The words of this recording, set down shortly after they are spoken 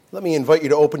Let me invite you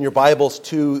to open your Bibles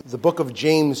to the book of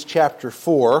James chapter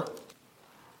 4.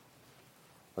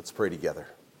 Let's pray together.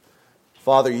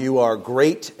 Father, you are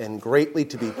great and greatly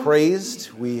to be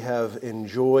praised. We have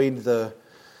enjoyed the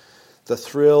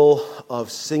thrill of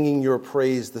singing your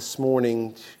praise this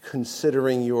morning,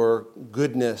 considering your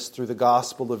goodness through the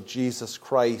gospel of Jesus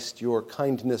Christ, your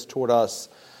kindness toward us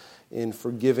in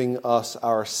forgiving us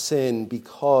our sin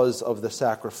because of the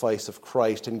sacrifice of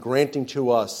Christ and granting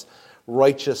to us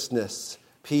righteousness,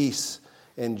 peace,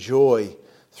 and joy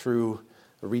through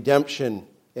redemption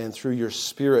and through your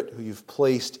Spirit who you've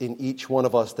placed in each one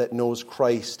of us that knows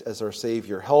Christ as our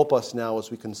Savior. Help us now as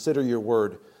we consider your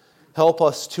word. Help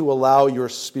us to allow your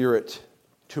Spirit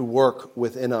to work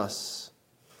within us.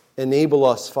 Enable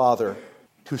us, Father,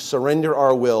 to surrender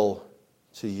our will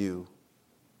to you,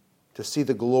 to see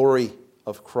the glory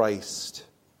of Christ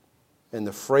and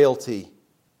the frailty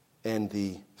and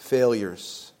the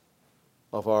failures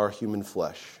of our human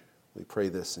flesh. We pray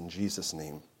this in Jesus'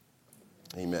 name.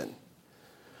 Amen.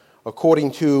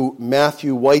 According to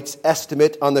Matthew White's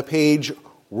estimate on the page,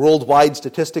 Worldwide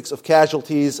Statistics of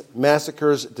Casualties,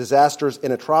 Massacres, Disasters,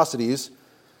 and Atrocities,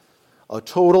 a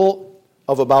total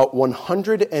of about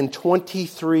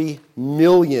 123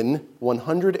 million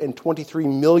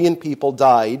people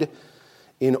died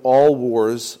in all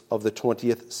wars of the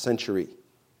 20th century.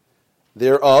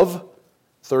 Thereof,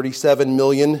 37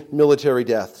 million military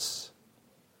deaths,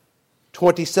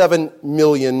 27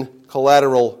 million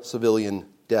collateral civilian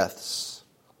deaths,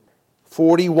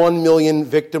 41 million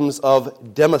victims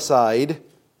of democide,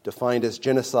 defined as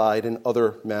genocide and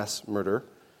other mass murder,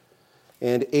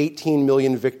 and 18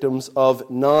 million victims of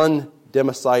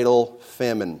non-democidal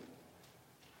famine.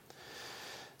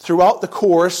 Throughout the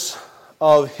course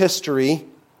of history,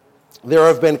 there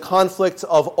have been conflicts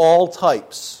of all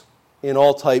types in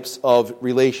all types of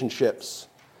relationships.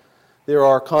 There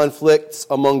are conflicts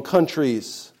among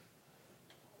countries,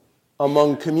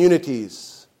 among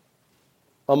communities,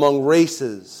 among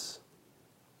races,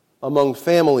 among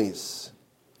families,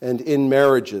 and in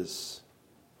marriages.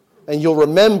 And you'll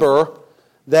remember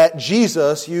that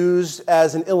Jesus used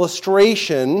as an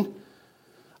illustration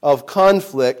of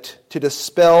conflict to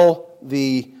dispel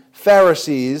the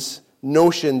Pharisees'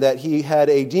 notion that he had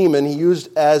a demon. He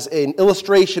used as an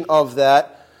illustration of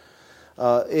that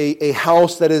a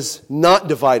house that is not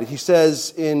divided. He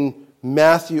says in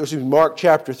Mark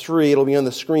chapter 3, it'll be on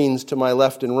the screens to my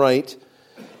left and right,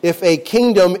 if a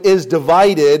kingdom is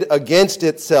divided against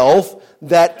itself,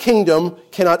 that kingdom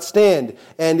cannot stand.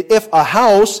 And if a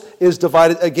house is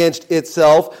divided against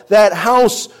itself, that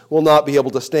house will not be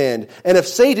able to stand. And if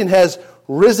Satan has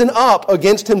risen up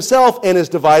against himself and is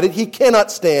divided, he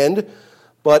cannot stand,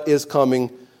 but is coming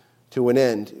to an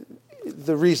end.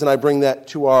 The reason I bring that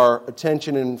to our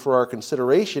attention and for our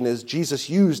consideration is Jesus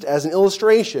used as an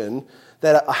illustration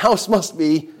that a house must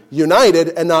be united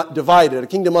and not divided. A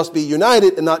kingdom must be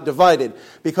united and not divided.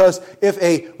 Because if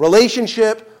a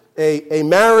relationship, a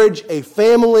marriage, a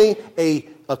family, a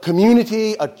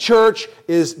community, a church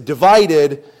is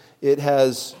divided, it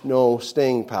has no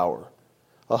staying power.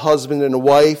 A husband and a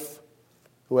wife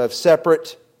who have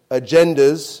separate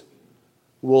agendas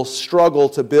will struggle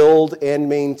to build and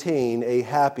maintain a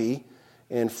happy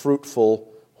and fruitful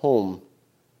home.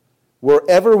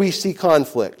 Wherever we see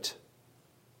conflict,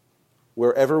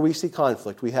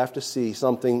 we have to see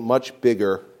something much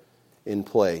bigger in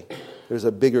play. There's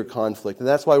a bigger conflict, and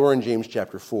that's why we're in James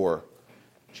chapter 4.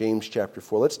 James chapter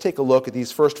 4. Let's take a look at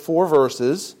these first 4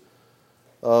 verses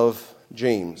of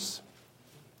James.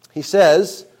 He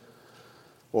says,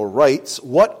 or writes,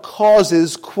 what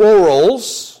causes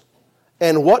quarrels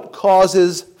and what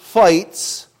causes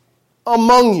fights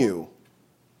among you?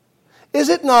 Is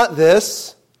it not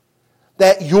this,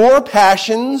 that your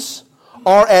passions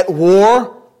are at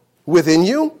war within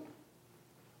you?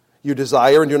 You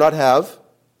desire and do not have,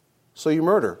 so you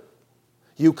murder.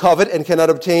 You covet and cannot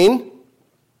obtain,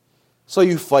 so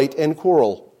you fight and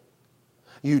quarrel.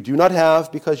 You do not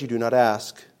have because you do not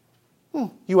ask.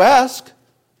 You ask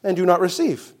and do not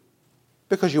receive,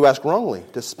 because you ask wrongly,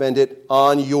 to spend it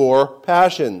on your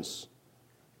passions.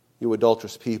 You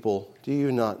adulterous people, do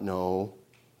you not know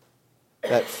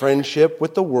that friendship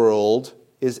with the world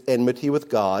is enmity with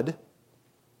God?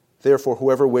 Therefore,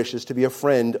 whoever wishes to be a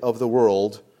friend of the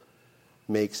world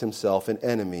makes himself an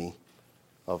enemy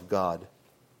of God.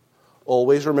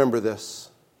 Always remember this.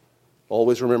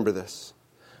 Always remember this.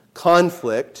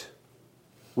 Conflict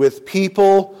with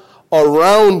people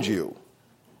around you,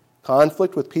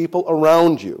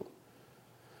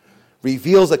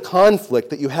 reveals a conflict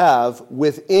that you have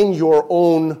within your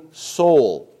own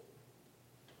soul.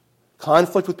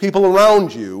 Conflict with people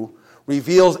around you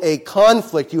reveals a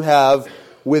conflict you have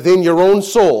within your own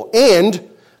soul. And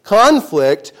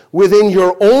conflict within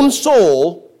your own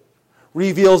soul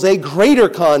reveals a greater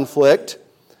conflict,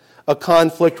 a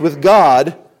conflict with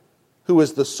God, who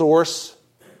is the source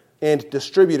and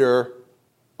distributor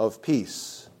of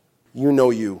peace. You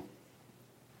know you.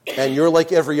 And you're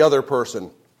like every other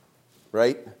person,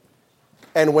 right?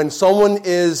 And when someone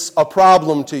is a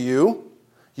problem to you,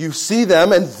 you see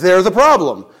them and they're the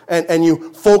problem. And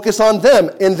you focus on them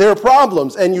and their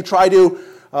problems. And you try to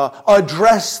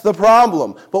address the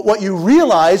problem. But what you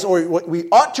realize, or what we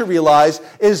ought to realize,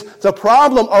 is the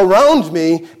problem around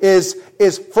me is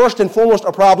first and foremost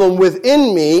a problem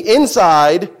within me,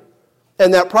 inside.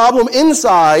 And that problem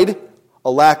inside,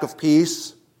 a lack of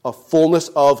peace, a fullness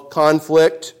of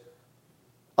conflict,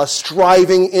 a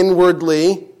striving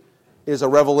inwardly, is a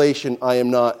revelation I am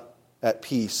not at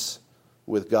peace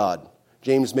with God.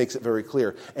 James makes it very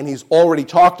clear. And he's already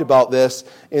talked about this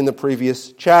in the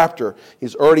previous chapter.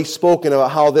 He's already spoken about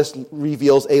how this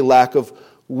reveals a lack of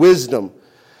wisdom.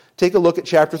 Take a look at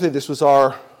chapter 3. This was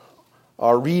our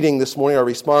reading this morning, our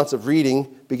responsive reading.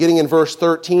 Beginning in verse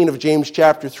 13 of James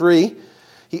chapter 3,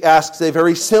 he asks a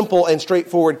very simple and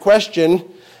straightforward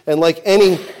question. And like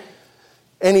any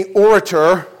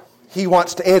orator, he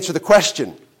wants to answer the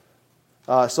question.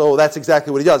 So that's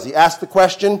exactly what he does. He asks the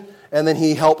question, and then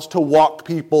he helps to walk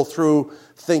people through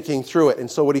thinking through it. And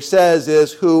so what he says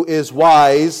is, who is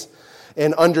wise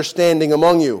and understanding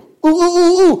among you?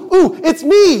 Ooh, it's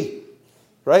me!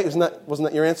 Right? Wasn't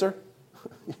that your answer?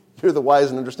 You're the wise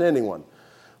and understanding one.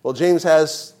 Well, James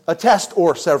has a test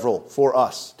or several for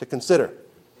us to consider.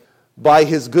 By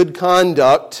his good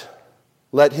conduct,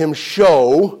 let him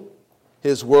show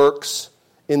his works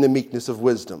in the meekness of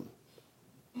wisdom.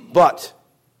 But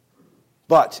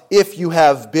if you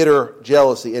have bitter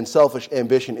jealousy and selfish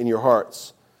ambition in your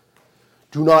hearts,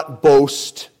 do not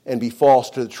boast and be false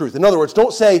to the truth. In other words,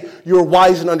 don't say you're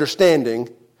wise and understanding,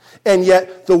 and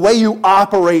yet the way you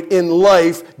operate in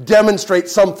life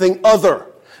demonstrates something other.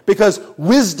 Because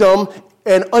wisdom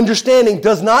and understanding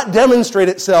does not demonstrate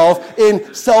itself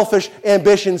in selfish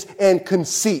ambitions and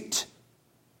conceit.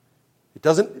 It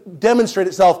doesn't demonstrate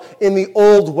itself in the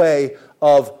old way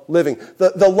of living.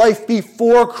 The life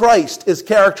before Christ is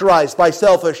characterized by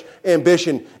selfish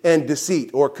ambition and deceit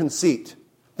or conceit.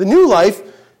 The new life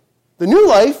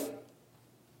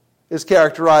is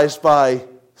characterized by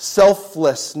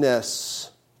selflessness,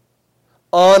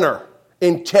 honor,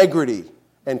 integrity,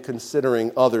 and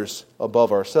considering others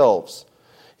above ourselves.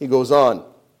 He goes on.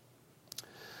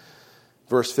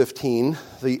 Verse 15,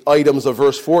 the items of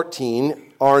verse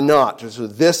 14 are not. So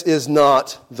this is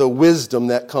not the wisdom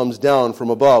that comes down from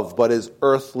above, but is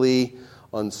earthly,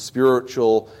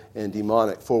 unspiritual, and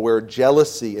demonic. For where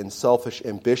jealousy and selfish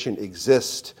ambition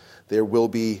exist, there will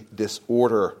be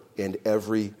disorder and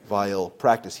every vile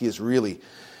practice. He is really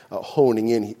honing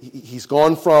in. He's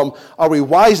gone from, are we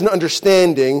wise and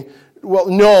understanding? Well,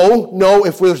 no.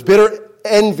 If there's bitter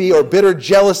envy or bitter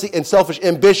jealousy and selfish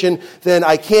ambition, then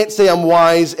I can't say I'm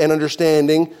wise and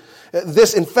understanding.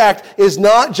 This, in fact, is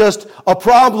not just a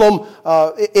problem.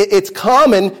 It's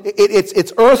common.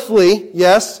 It's earthly,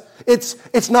 yes.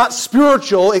 It's not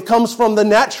spiritual. It comes from the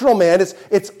natural man.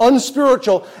 It's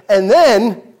unspiritual. And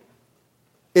then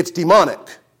it's demonic.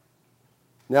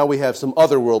 Now we have some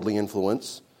otherworldly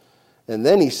influence. And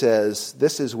then he says,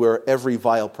 this is where every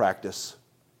vile practice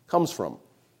comes from.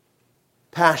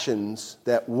 Passions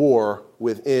that war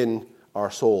within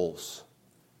our souls.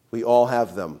 We all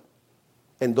have them.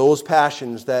 And those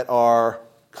passions that are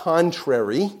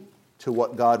contrary to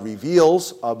what God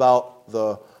reveals about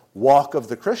the walk of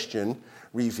the Christian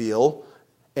reveal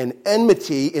an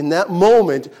enmity in that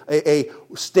moment, a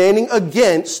standing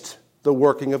against the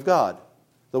working of God.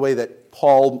 The way that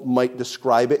Paul might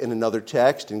describe it in another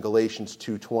text in Galatians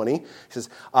 2:20. He says,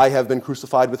 I have been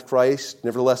crucified with Christ.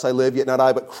 Nevertheless I live, yet not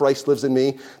I, but Christ lives in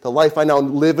me. The life I now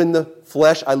live in the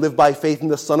flesh, I live by faith in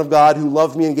the Son of God who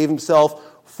loved me and gave himself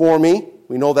for me.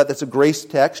 We know that that's a grace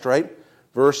text, right?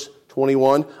 Verse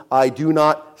 21, I do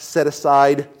not set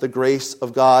aside the grace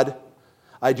of God.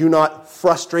 I do not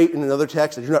frustrate, in another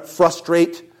text, I do not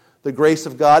frustrate the grace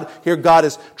of God. Here God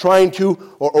is trying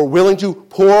to, or willing to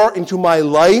pour into my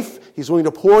life. He's willing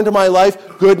to pour into my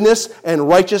life goodness and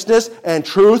righteousness and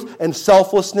truth and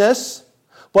selflessness.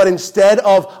 But instead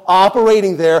of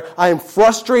operating there, I am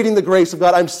frustrating the grace of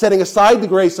God. I'm setting aside the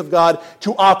grace of God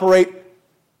to operate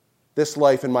this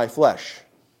life in my flesh.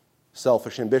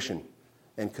 Selfish ambition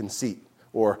and conceit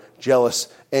or jealous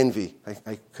envy.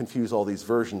 I confuse all these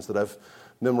versions that I've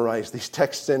memorized these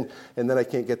texts in, and then I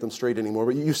can't get them straight anymore.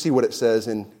 But you see what it says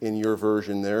in your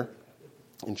version there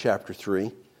in chapter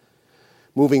 3.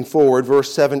 Moving forward,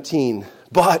 verse 17.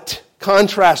 But,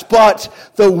 contrast, but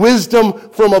the wisdom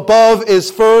from above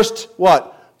is first,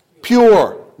 what?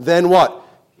 Pure. Then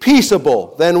what?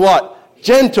 Peaceable. Then what?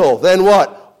 Gentle. Then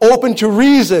what? Open to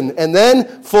reason, and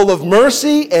then full of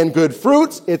mercy and good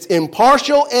fruits. It's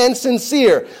impartial and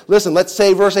sincere. Listen, let's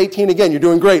say verse 18 again. You're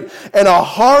doing great. And a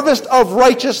harvest of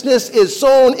righteousness is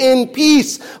sown in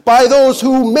peace by those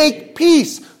who make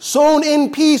peace. Sown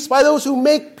in peace by those who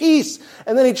make peace.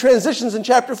 And then he transitions in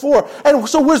chapter 4. And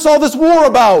so what's all this war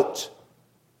about?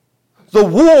 The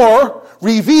war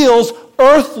reveals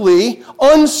earthly,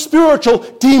 unspiritual,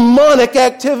 demonic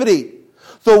activity.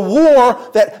 The war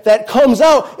that comes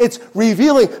out, it's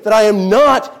revealing that I am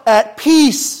not at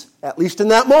peace, at least in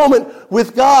that moment,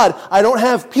 with God. I don't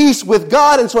have peace with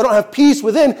God, and so I don't have peace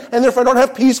within, and therefore I don't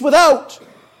have peace without.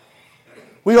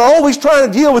 We are always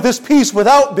trying to deal with this peace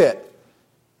without bit.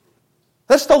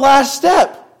 That's the last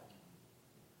step.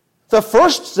 The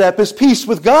first step is peace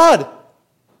with God.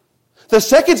 The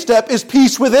second step is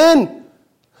peace within.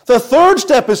 The third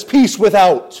step is peace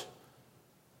without.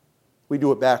 We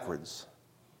do it backwards.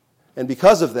 And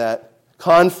because of that,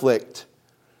 conflict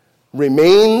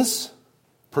remains,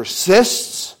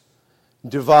 persists,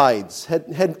 divides.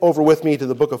 Head over with me to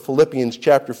the book of Philippians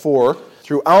chapter 4.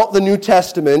 Throughout the New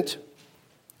Testament,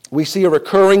 we see a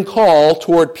recurring call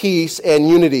toward peace and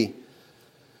unity.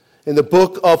 And the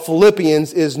book of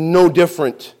Philippians is no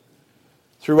different.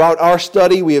 Throughout our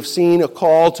study, we have seen a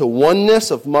call to oneness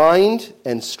of mind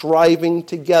and striving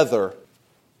together.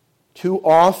 Too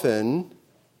often,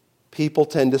 people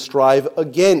tend to strive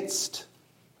against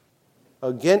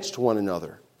one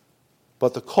another.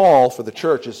 But the call for the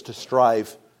church is to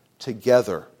strive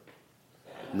together.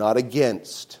 Not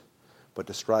against, but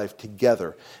to strive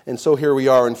together. And so here we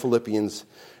are in Philippians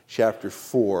chapter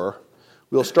 4.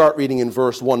 We'll start reading in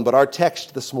verse 1, but our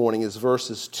text this morning is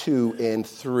verses 2 and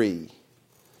 3.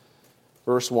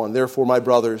 Verse 1, therefore, my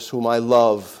brothers, whom I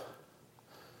love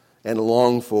and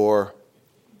long for,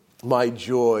 my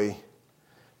joy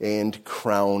and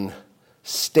crown,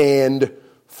 stand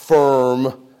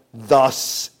firm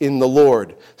thus in the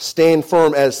Lord. Stand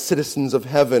firm as citizens of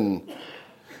heaven.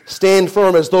 Stand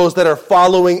firm as those that are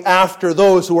following after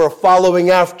those who are following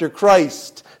after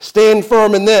Christ. Stand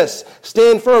firm in this.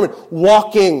 Stand firm in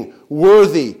walking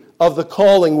worthy of the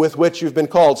calling with which you've been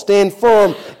called. Stand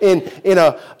firm in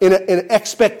an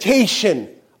expectation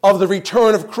of the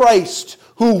return of Christ,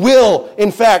 who will,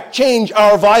 in fact, change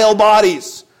our vile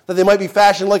bodies, that they might be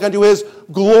fashioned like unto his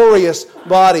glorious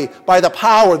body, by the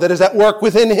power that is at work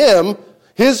within him,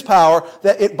 his power,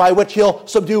 by which he'll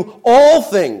subdue all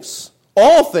things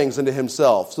unto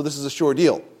himself. So this is a sure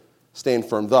deal. Stand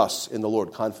firm thus in the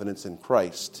Lord, confidence in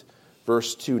Christ.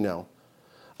 Verse 2 now.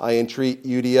 I entreat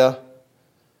Euodia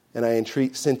and I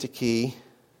entreat Syntyche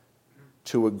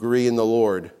to agree in the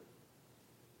Lord.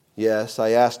 Yes, I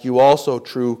ask you also,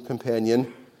 true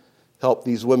companion, help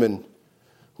these women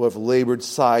who have labored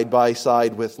side by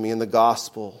side with me in the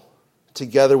gospel,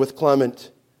 together with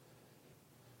Clement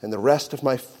and the rest of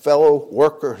my fellow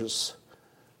workers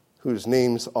whose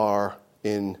names are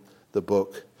in the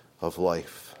book of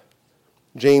life.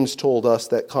 James told us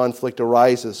that conflict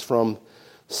arises from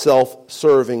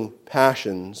self-serving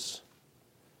passions.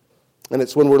 And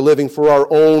it's when we're living for our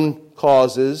own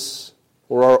causes,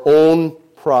 or our own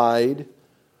pride,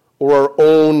 or our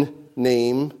own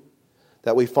name,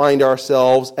 that we find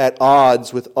ourselves at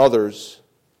odds with others.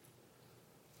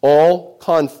 All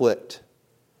conflict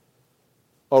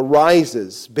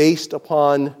arises based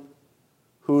upon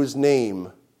whose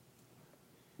name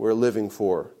we're living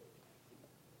for.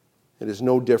 It is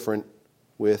no different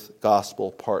with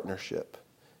gospel partnership.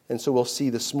 And so we'll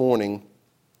see this morning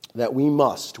that we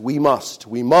must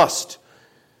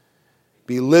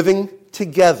be living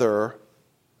together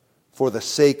for the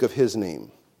sake of his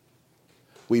name.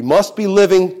 We must be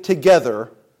living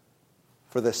together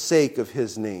for the sake of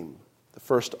his name. The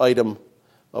first item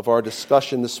of our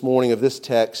discussion this morning of this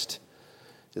text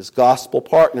is gospel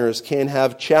partners can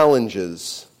have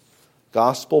challenges.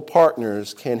 Gospel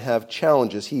partners can have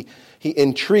challenges. He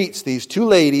entreats these two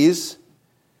ladies,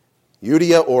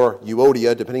 Euodia or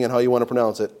Euodia, depending on how you want to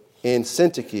pronounce it, and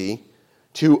Syntyche,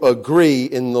 to agree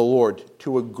in the Lord.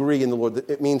 To agree in the Lord.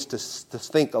 It means to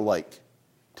think alike.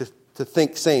 To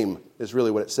think same is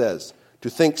really what it says. To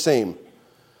think same.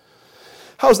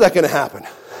 How's that going to happen?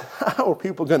 How are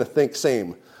people going to think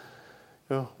same?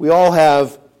 You know, we all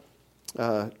have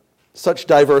such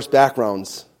diverse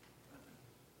backgrounds.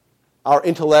 Our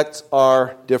intellects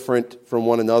are different from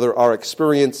one another. Our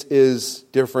experience is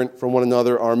different from one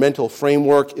another. Our mental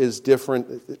framework is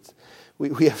different.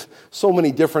 We have so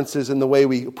many differences in the way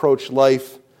we approach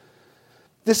life.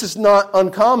 This is not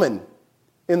uncommon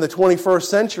in the 21st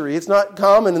century. It's not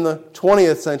common in the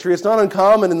 20th century. It's not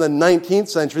uncommon in the 19th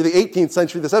century, the 18th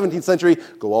century, the 17th century.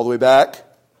 Go all the way back.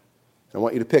 I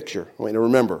want you to picture, I want you to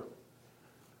remember.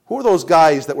 Who were those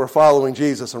guys that were following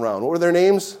Jesus around? What were their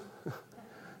names?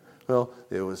 Well,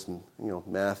 it was,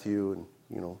 Matthew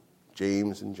and,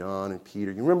 James and John and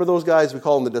Peter. You remember those guys? We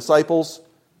call them the disciples.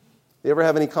 They ever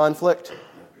have any conflict?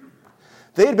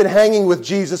 They had been hanging with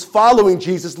Jesus, following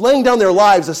Jesus, laying down their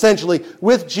lives, essentially,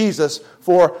 with Jesus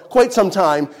for quite some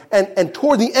time. And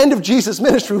toward the end of Jesus'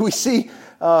 ministry, we see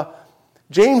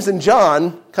James and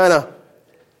John kind of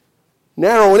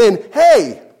narrowing in.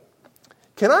 Hey,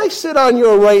 can I sit on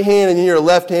your right hand and your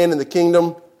left hand in the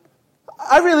kingdom?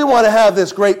 I really want to have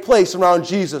this great place around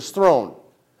Jesus' throne.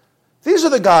 These are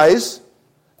the guys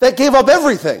that gave up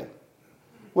everything.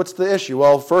 What's the issue?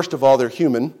 Well, first of all, they're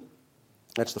human.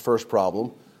 That's the first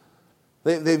problem.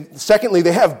 Secondly,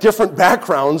 they have different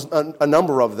backgrounds, a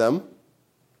number of them.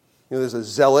 There's a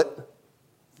zealot,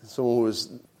 someone who was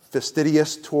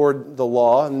fastidious toward the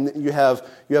law, and you have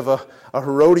a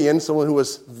Herodian, someone who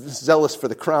was zealous for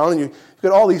the crown, and you've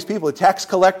got all these people, the tax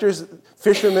collectors,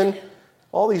 fishermen,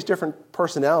 all these different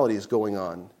personalities going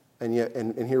on,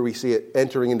 and here we see it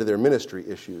entering into their ministry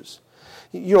issues.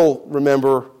 You'll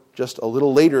remember just a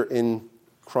little later in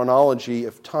chronology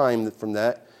of time from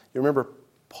that, you remember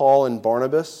Paul and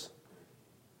Barnabas?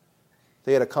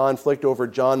 They had a conflict over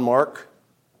John Mark.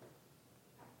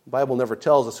 The Bible never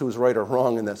tells us who was right or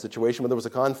wrong in that situation, but there was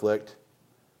a conflict.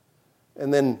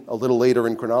 And then a little later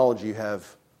in chronology, you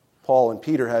have Paul and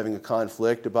Peter having a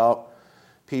conflict about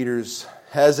Peter's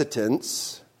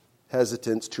hesitance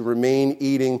to remain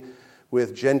eating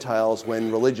with Gentiles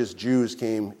when religious Jews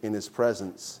came in his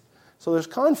presence. So there's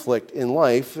conflict in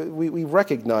life. We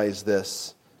recognize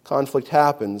this. Conflict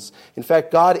happens. In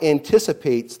fact, God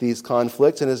anticipates these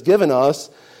conflicts and has given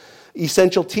us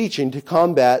essential teaching to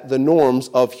combat the norms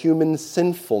of human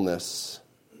sinfulness.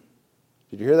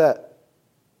 Did you hear that?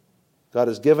 God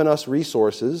has given us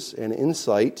resources and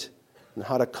insight on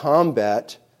how to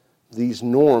combat these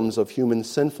norms of human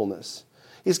sinfulness.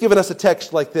 He's given us a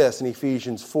text like this in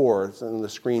Ephesians 4. It's on the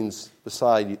screens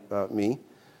beside me.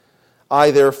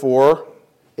 I, therefore,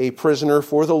 a prisoner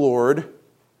for the Lord,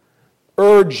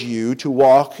 urge you to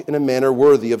walk in a manner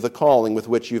worthy of the calling with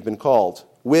which you've been called,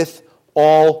 with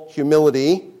all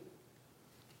humility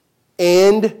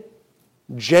and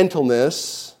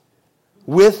gentleness,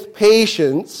 with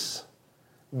patience,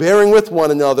 bearing with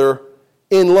one another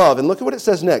in love. And look at what it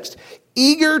says next.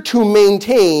 Eager to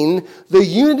maintain the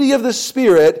unity of the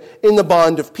Spirit in the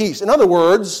bond of peace. In other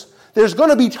words, there's going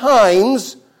to be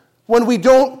times when we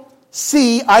don't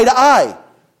see eye to eye.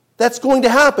 That's going to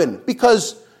happen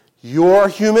because you're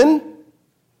human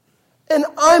and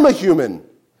I'm a human.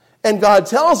 And God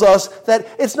tells us that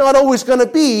it's not always going to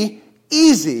be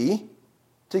easy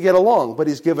to get along, but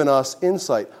He's given us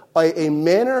insight. A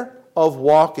manner of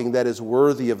walking that is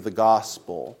worthy of the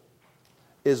gospel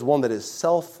is one that is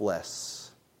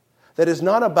selfless, that is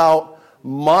not about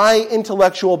my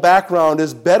intellectual background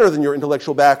is better than your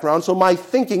intellectual background, so my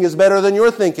thinking is better than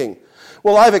your thinking.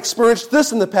 Well, I've experienced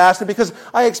this in the past, and because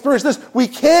I experienced this, we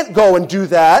can't go and do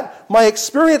that. My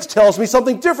experience tells me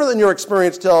something different than your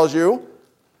experience tells you.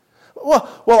 Well,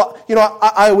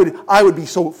 I would be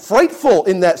so frightful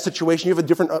in that situation. You have a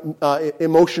different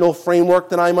emotional framework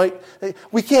than I might.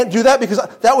 We can't do that because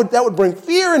that would bring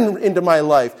fear into my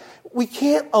life. We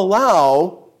can't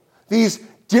allow these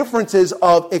differences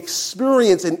of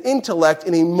experience and intellect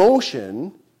and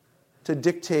emotion to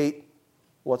dictate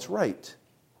what's right.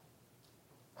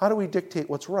 How do we dictate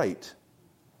what's right?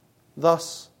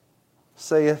 Thus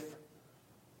saith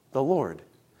the Lord.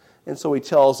 And so He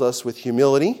tells us with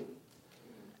humility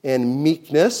and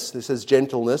meekness. This is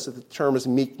gentleness. The term is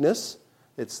meekness.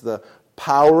 It's the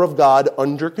power of God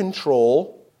under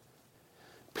control.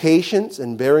 Patience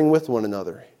and bearing with one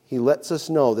another. He lets us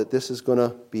know that this is going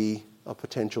to be a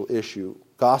potential issue.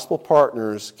 Gospel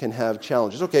partners can have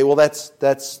challenges. Okay, well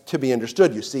that's to be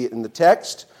understood. You see it in the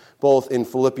text, both in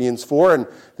Philippians 4 and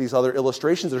these other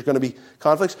illustrations. There's going to be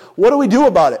conflicts. What do we do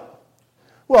about it?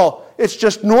 Well, it's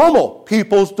just normal.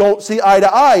 People don't see eye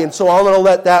to eye, and so I'm going to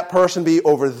let that person be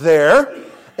over there,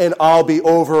 and I'll be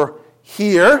over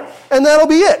here, and that'll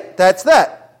be it. That's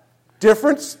that.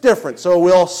 Difference, different. So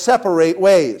we'll separate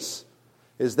ways.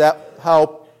 Is that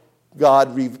how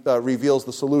God reveals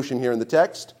the solution here in the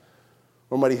text?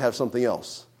 Or might He have something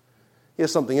else? He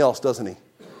has something else, doesn't He?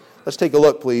 Let's take a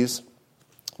look, please.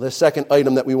 The second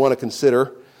item that we want to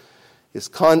consider is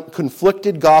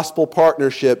conflicted gospel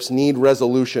partnerships need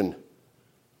resolution.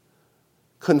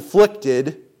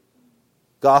 Conflicted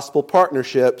gospel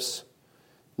partnerships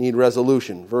need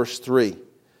resolution. Verse 3.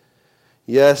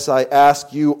 Yes, I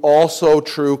ask you also,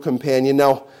 true companion.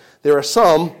 Now, there are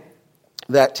some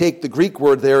that take the Greek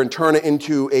word there and turn it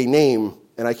into a name,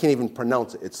 and I can't even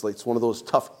pronounce it. It's one of those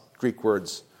tough Greek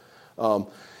words.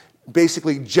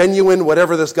 Basically, genuine,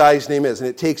 whatever this guy's name is, and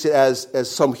it takes it as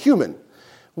some human,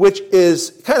 which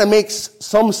is kind of makes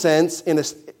some sense in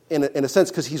a sense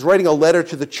because he's writing a letter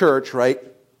to the church, right?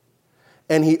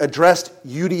 And he addressed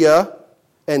Euodia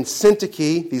and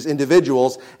Syntyche, these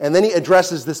individuals, and then he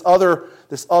addresses this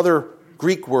other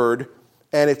Greek word,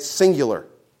 and it's singular.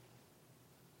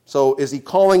 So is he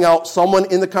calling out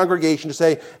someone in the congregation to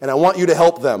say, and I want you to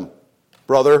help them,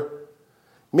 brother?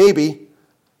 Maybe.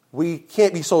 We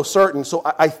can't be so certain. So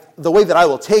the way that I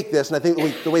will take this, and I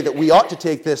think the way that we ought to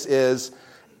take this is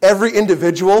every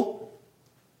individual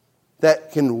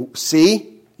that can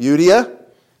see Euodia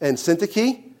and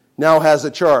Syntyche now has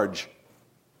a charge.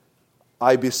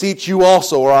 I beseech you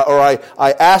also, or I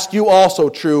ask you also,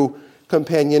 true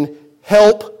companion,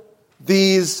 help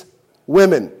these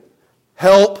women.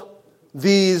 Help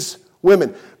these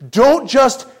women. Don't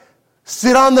just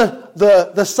sit on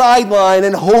the sideline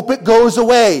and hope it goes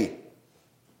away.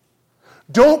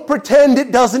 Don't pretend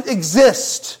it doesn't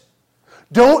exist.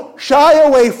 Don't shy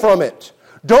away from it.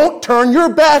 Don't turn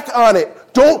your back on it.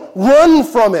 Don't run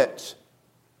from it.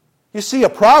 You see a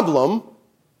problem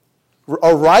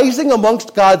arising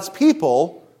amongst God's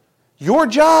people, your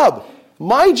job,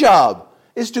 my job,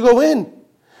 is to go in.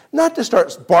 Not to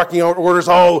start barking out orders,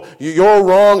 oh, you're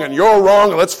wrong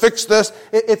and let's fix this.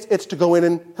 It's to go in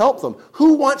and help them.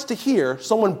 Who wants to hear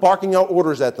someone barking out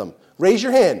orders at them? Raise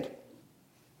your hand.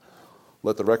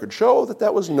 Let the record show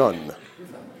that was none.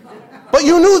 But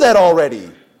you knew that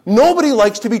already. Nobody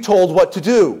likes to be told what to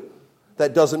do.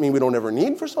 That doesn't mean we don't ever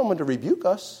need for someone to rebuke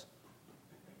us.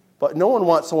 But no one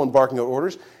wants someone barking out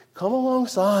orders. Come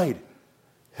alongside.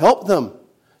 Help them.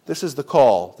 This is the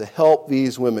call, to help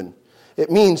these women.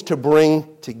 It means to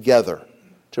bring together.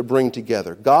 To bring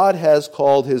together. God has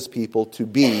called his people to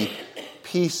be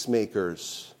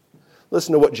peacemakers.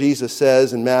 Listen to what Jesus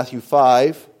says in Matthew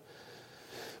 5.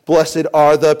 Blessed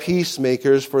are the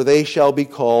peacemakers, for they shall be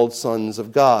called sons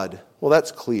of God. Well,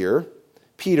 that's clear.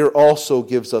 Peter also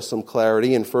gives us some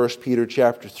clarity in 1 Peter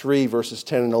chapter 3, verses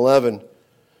 10 and 11.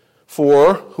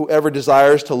 For whoever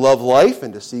desires to love life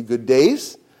and to see good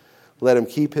days, let him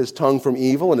keep his tongue from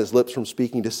evil and his lips from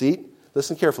speaking deceit.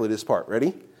 Listen carefully to this part.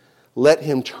 Ready? Let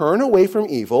him turn away from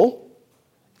evil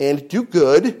and do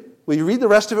good. Will you read the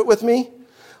rest of it with me?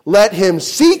 Let him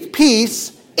seek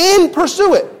peace and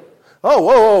pursue it. Oh,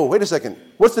 whoa, wait a second.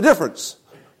 What's the difference?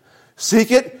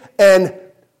 Seek it and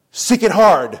seek it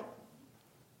hard.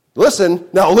 Listen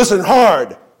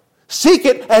hard. Seek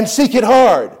it and seek it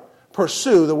hard.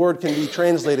 Pursue, the word can be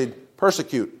translated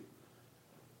persecute.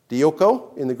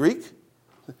 Dioko in the Greek.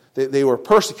 They were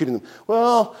persecuting them.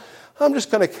 Well, I'm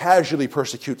just going to casually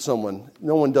persecute someone.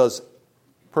 No one does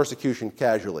persecution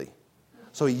casually.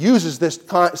 So he uses this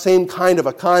same kind of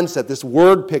a concept, this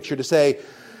word picture to say,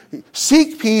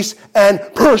 seek peace and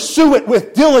pursue it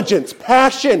with diligence,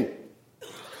 passion.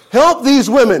 Help these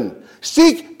women.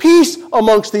 Seek peace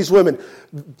amongst these women.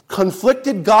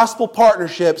 Conflicted gospel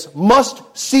partnerships must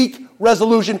seek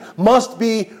resolution, must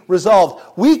be resolved.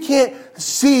 We can't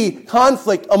see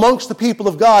conflict amongst the people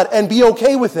of God and be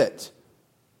okay with it.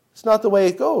 It's not the way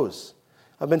it goes.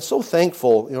 I've been so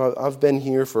thankful. I've been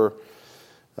here for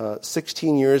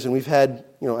 16 years, and we've had,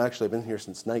 actually I've been here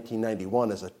since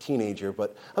 1991 as a teenager,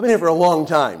 but I've been here for a long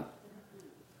time.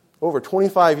 Over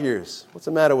 25 years. What's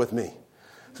the matter with me?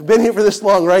 So I've been here for this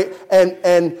long, right?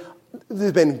 And there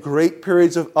have been great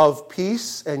periods of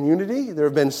peace and unity. There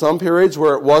have been some periods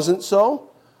where it wasn't so.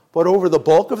 But over the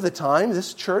bulk of the time,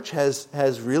 this church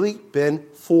has really been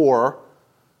for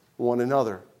one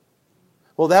another.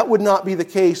 Well, that would not be the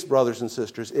case, brothers and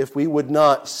sisters, if we would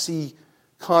not see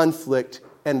conflict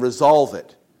and resolve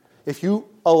it. If you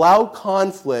allow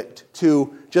conflict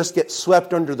to just get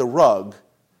swept under the rug,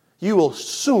 you will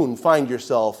soon find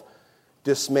yourself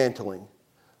dismantling.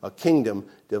 A kingdom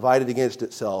divided against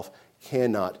itself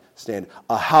cannot stand.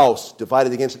 A house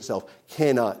divided against itself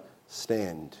cannot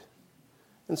stand.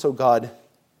 And so God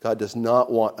does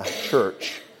not want a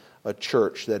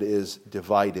church that is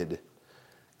divided.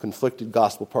 Conflicted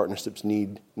gospel partnerships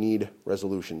need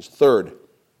resolutions. Third,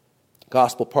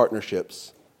 gospel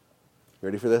partnerships,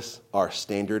 ready for this? Are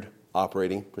standard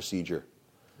operating procedure.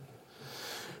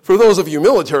 For those of you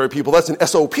military people, that's an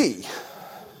SOP.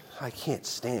 I can't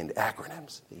stand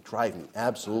acronyms. They drive me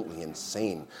absolutely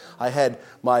insane. I had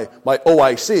my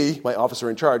OIC, my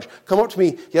officer in charge, come up to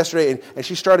me yesterday, and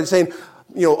she started saying,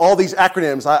 all these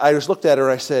acronyms. I just looked at her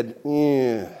and I said,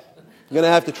 I'm going to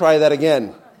have to try that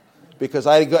again because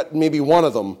I got maybe one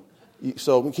of them.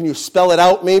 So can you spell it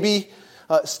out maybe?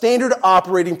 Standard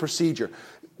operating procedure.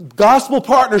 Gospel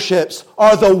partnerships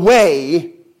are the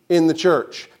way in the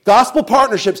church. Gospel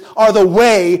partnerships are the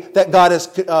way that God has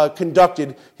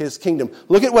conducted his kingdom.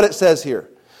 Look at what it says here.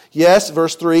 Yes,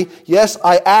 verse 3, yes,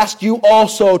 I ask you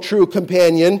also, true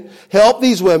companion, help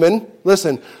these women,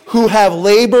 listen, who have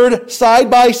labored side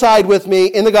by side with me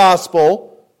in the gospel,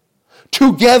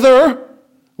 together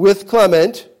with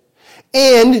Clement,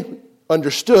 and,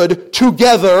 understood,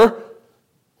 together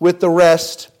with the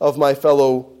rest of my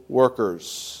fellow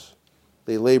workers.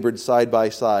 They labored side by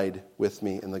side with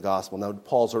me in the gospel. Now,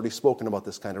 Paul's already spoken about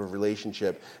this kind of a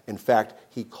relationship. In fact,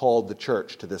 he called the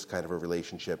church to this kind of a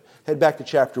relationship. Head back to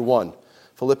chapter 1.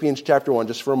 Philippians chapter 1,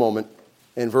 just for a moment.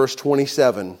 In verse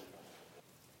 27,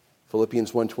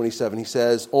 Philippians 1:27, he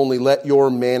says, only let your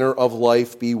manner of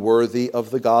life be worthy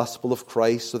of the gospel of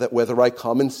Christ, so that whether I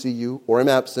come and see you or am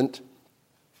absent,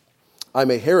 I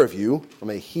may hear of you,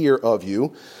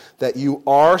 that you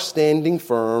are standing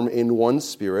firm in one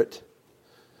spirit,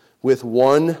 with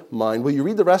one mind. Will you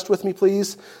read the rest with me,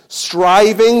 please?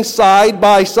 Striving side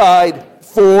by side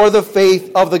for the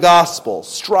faith of the gospel.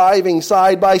 Striving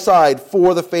side by side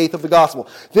for the faith of the gospel.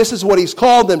 This is what he's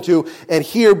called them to. And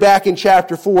here back in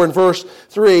chapter 4 and verse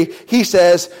 3, he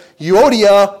says,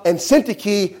 Euodia and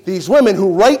Syntyche, these women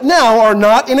who right now are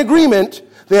not in agreement,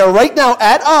 they are right now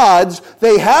at odds.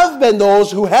 They have been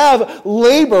those who have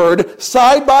labored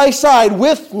side by side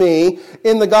with me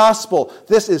in the gospel.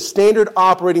 This is standard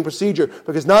operating procedure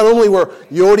because not only were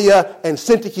Euodia and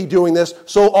Syntyche doing this,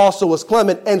 so also was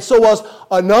Clement, and so was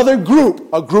another group,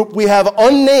 a group we have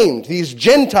unnamed, these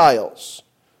Gentiles,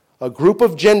 a group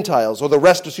of Gentiles, or the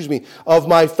rest, of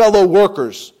my fellow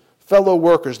workers,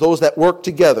 those that work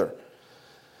together.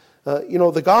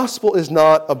 The gospel is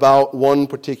not about one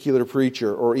particular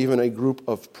preacher or even a group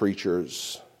of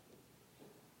preachers.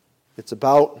 It's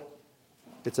about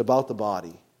the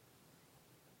body.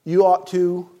 You ought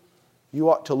to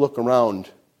look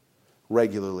around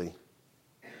regularly.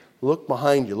 Look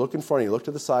behind you, look in front of you, look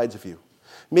to the sides of you.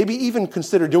 Maybe even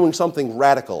consider doing something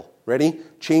radical. Ready?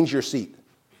 Change your seat.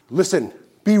 Listen,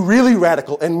 be really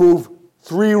radical and move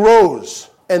 3 rows.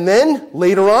 And then,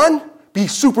 later on, be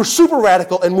super, super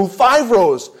radical and move 5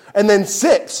 rows, and then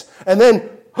 6, and then,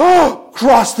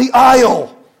 cross the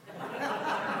aisle.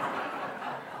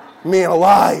 Man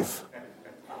alive.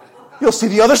 You'll see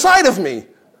the other side of me.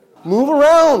 Move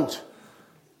around.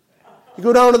 You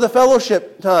go down to the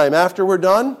fellowship time after we're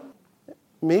done.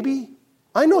 Maybe,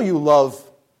 I know you love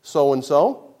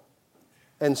so-and-so,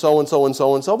 and so-and-so and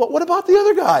so-and-so, but what about the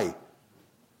other guy?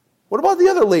 What about the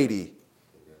other lady?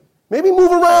 Maybe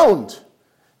move around.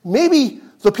 Maybe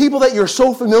the people that you're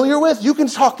so familiar with, you can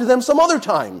talk to them some other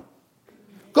time.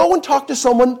 Go and talk to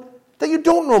someone that you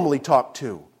don't normally talk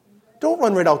to. Don't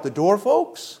run right out the door,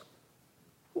 folks.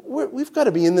 We've got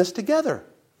to be in this together.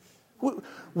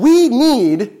 We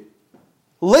need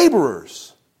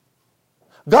laborers.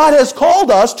 God has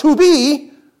called us to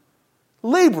be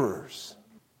laborers.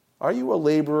 Are you a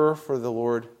laborer for the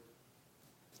Lord?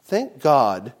 Thank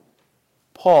God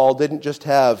Paul didn't just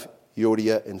have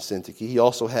Euodia and Syntyche. He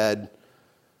also had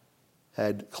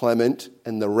Clement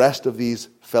and the rest of these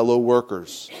fellow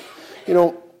workers.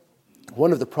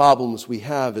 One of the problems we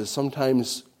have is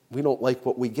sometimes we don't like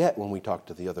what we get when we talk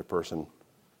to the other person.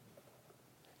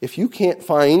 If you can't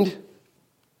find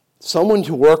someone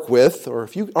to work with, or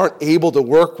if you aren't able to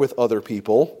work with other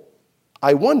people,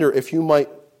 I wonder if you might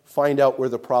find out where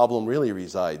the problem really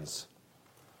resides.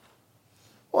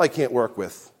 Well, I can't work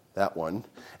with that one,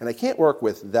 and I can't work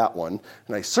with that one,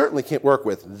 and I certainly can't work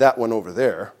with that one over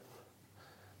there.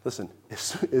 Listen,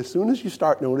 as soon as you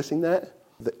start noticing that,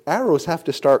 the arrows have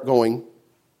to start going,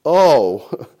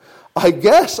 oh, I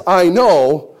guess I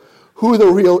know who the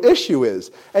real issue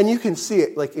is. And you can see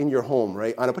it like in your home,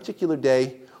 right? On a particular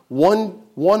day, one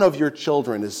of your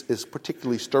children is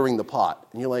particularly stirring the pot.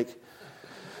 And you're like,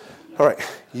 all right,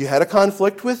 you had a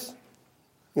conflict with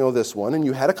this one, and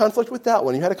you had a conflict with that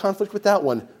one, you had a conflict with that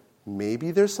one.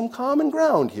 Maybe there's some common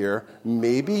ground here.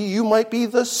 Maybe you might be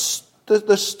the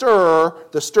stirrer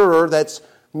that's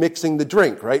mixing the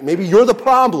drink, right? Maybe you're the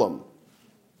problem.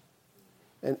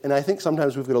 And I think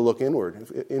sometimes we've got to look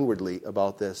inwardly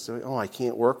about this. Oh, I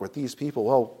can't work with these people.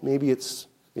 Well, maybe it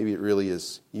really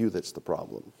is you that's the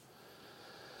problem.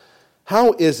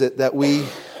 How is it that we,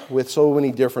 with so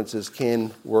many differences,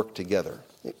 can work together?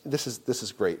 This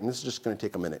is great, and this is just going to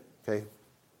take a minute, okay?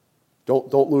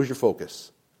 Don't lose your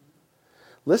focus.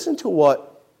 Listen to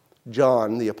what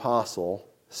John, the apostle,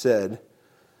 said.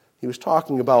 He was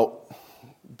talking about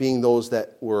being those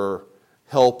that were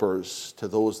helpers to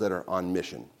those that are on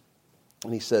mission.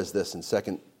 And he says this in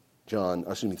 3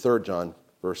 John,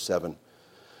 verse 7.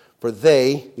 For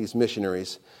they, these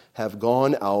missionaries, have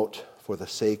gone out for the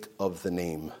sake of the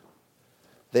name.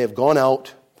 They have gone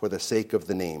out for the sake of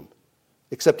the name,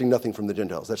 accepting nothing from the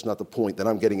Gentiles. That's not the point that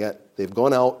I'm getting at. They've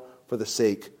gone out for the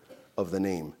sake of the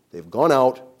name. They've gone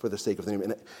out for the sake of the name.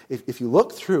 And if you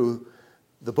look through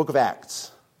the book of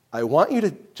Acts, I want you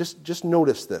to just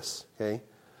notice this, okay?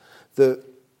 The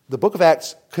book of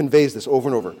Acts conveys this over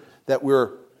and over, that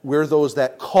we're those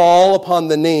that call upon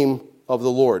the name of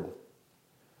the Lord.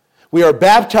 We are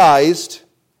baptized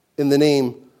in the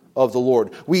name of the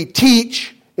Lord. We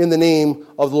teach in the name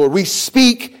of the Lord. We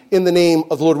speak in the name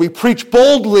of the Lord. We preach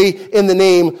boldly in the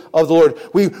name of the Lord.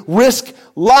 We risk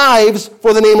lives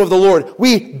for the name of the Lord.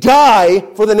 We die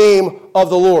for the name of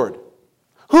the Lord.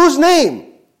 Whose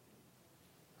name?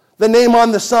 The name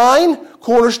on the sign?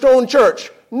 Cornerstone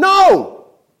Church. No!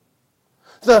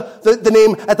 The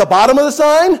name at the bottom of the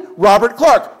sign? Robert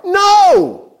Clark.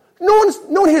 No! No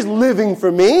one here is living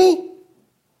for me.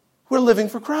 We're living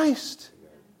for Christ.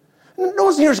 No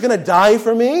one here is going to die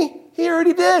for me. He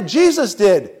already did. Jesus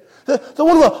did. The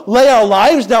one we'll lay our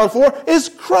lives down for is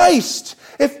Christ.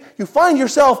 If you find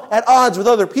yourself at odds with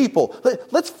other people,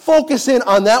 let's focus in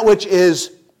on that which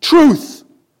is truth.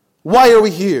 Why are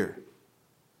we here?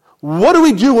 What do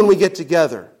we do when we get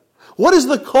together? What is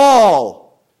the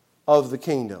call of the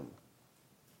kingdom?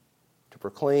 To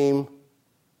proclaim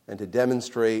and to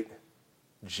demonstrate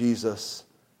Jesus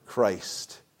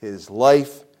Christ, his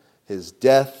life, his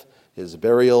death, his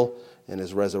burial, and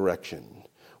his resurrection.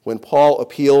 When Paul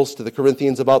appeals to the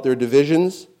Corinthians about their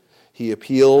divisions, he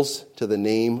appeals to the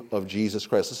name of Jesus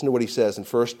Christ. Listen to what he says in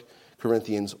 1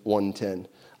 Corinthians 1:10.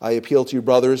 I appeal to you,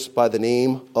 brothers, by the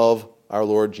name of our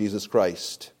Lord Jesus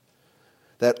Christ,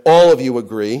 that all of you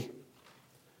agree,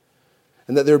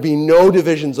 and that there be no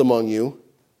divisions among you,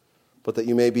 but that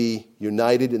you may be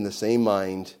united in the same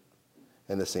mind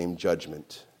and the same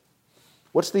judgment.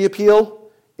 What's the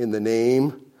appeal? In the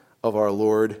name of our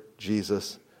Lord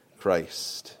Jesus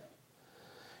Christ.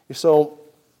 So,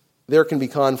 there can be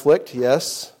conflict,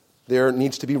 yes. There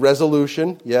needs to be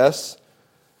resolution, yes.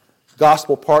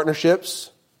 Gospel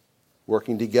partnerships,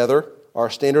 working together, our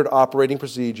standard operating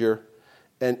procedure.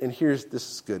 And this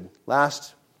is good.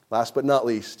 Last but not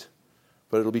least,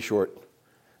 but it'll be short.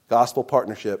 Gospel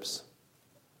partnerships,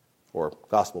 or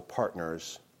gospel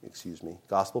partners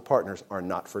are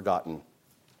not forgotten.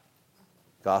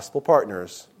 Gospel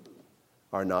partners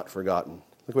are not forgotten.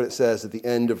 Look what it says at the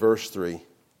end of verse 3.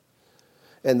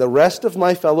 And the rest of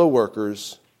my fellow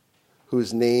workers,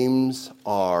 whose names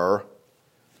are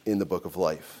in the book of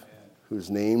life. Whose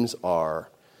names are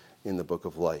in the book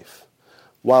of life.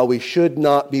 While we should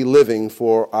not be living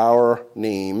for our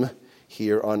name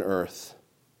here on earth,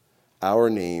 our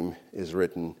name is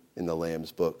written in the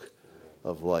Lamb's book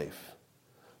of life.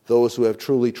 Those who have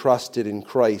truly trusted in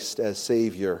Christ as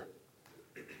Savior,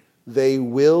 they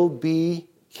will be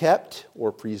kept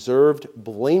or preserved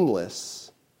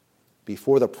blameless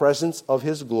before the presence of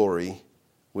his glory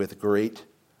with great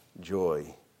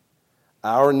joy.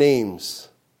 Our names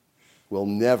will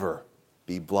never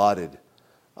be blotted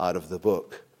out of the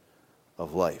book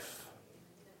of life.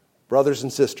 Brothers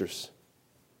and sisters,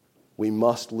 we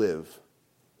must live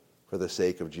for the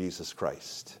sake of Jesus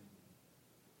Christ.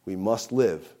 We must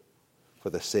live for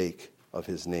the sake of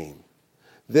his name.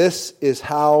 This is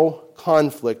how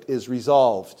conflict is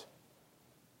resolved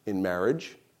in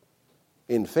marriage,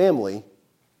 in family,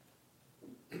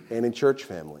 and in church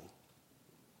family.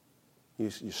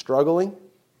 You're struggling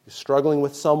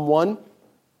with someone,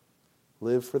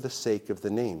 live for the sake of the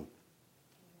name.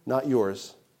 Not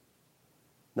yours,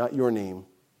 not your name,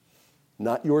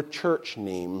 not your church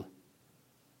name,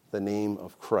 the name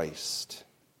of Christ.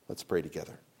 Let's pray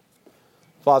together.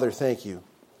 Father, thank you.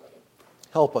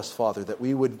 Help us, Father, that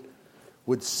we would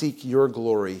seek your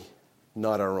glory,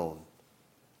 not our own.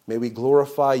 May we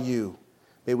glorify you.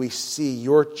 May we see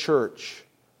your church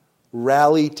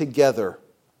rally together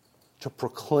to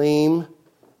proclaim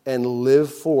and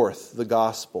live forth the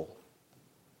gospel.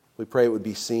 We pray it would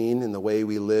be seen in the way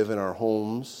we live in our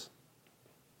homes,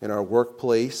 in our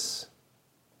workplace,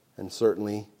 and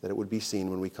certainly that it would be seen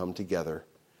when we come together.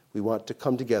 We want to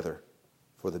come together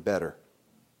for the better,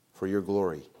 for your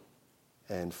glory,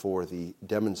 and for the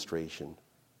demonstration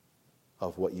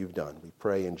of what you've done. We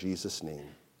pray in Jesus' name.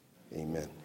 Amen.